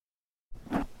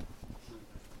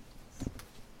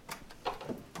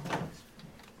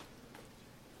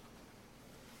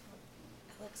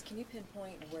Can you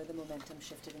pinpoint where the momentum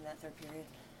shifted in that third period?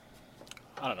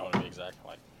 I don't know to be exact.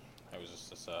 Like, it was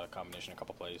just a combination of a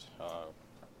couple plays.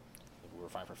 We were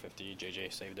fine for 50.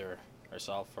 JJ saved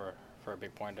herself for a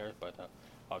big point there, but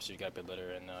obviously you got to be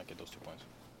better and get those 2 points.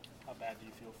 How bad do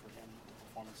you feel for him, the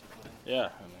performance he put in? Yeah,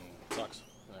 I mean, it sucks.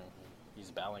 I mean,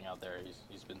 he's battling out there.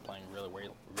 He's been playing really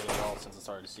well since the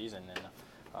start of the season, and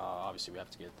obviously we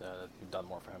have to get done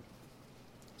more for him.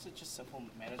 Is it just simple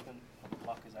management of the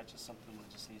puck? Is that just something that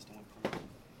just needs to improve?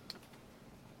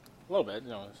 A little bit,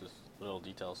 it's just little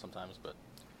details sometimes, but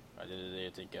at the end of the day,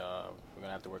 I think we're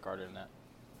gonna have to work harder than that.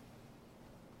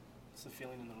 What's the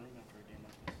feeling in the room after a game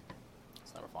like this?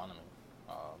 It's never fun. I mean,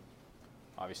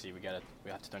 obviously we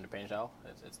have to turn the page now.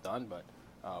 It's done, but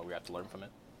we have to learn from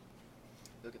it.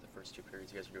 Look at the first 2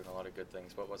 periods. You guys are doing a lot of good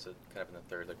things. What was it kind of in the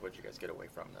third? Like, what did you guys get away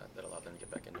from that allowed them to get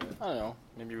back into it? I don't know.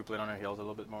 Maybe we played on our heels a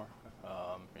little bit more.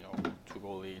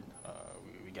 2-goal lead.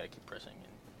 We got to keep pressing,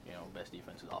 and best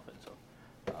defense is offense. So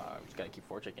we just got to keep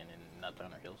forechecking and not play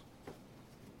on our heels.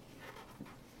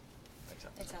 Thanks,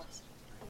 Alex. Thanks, Alex.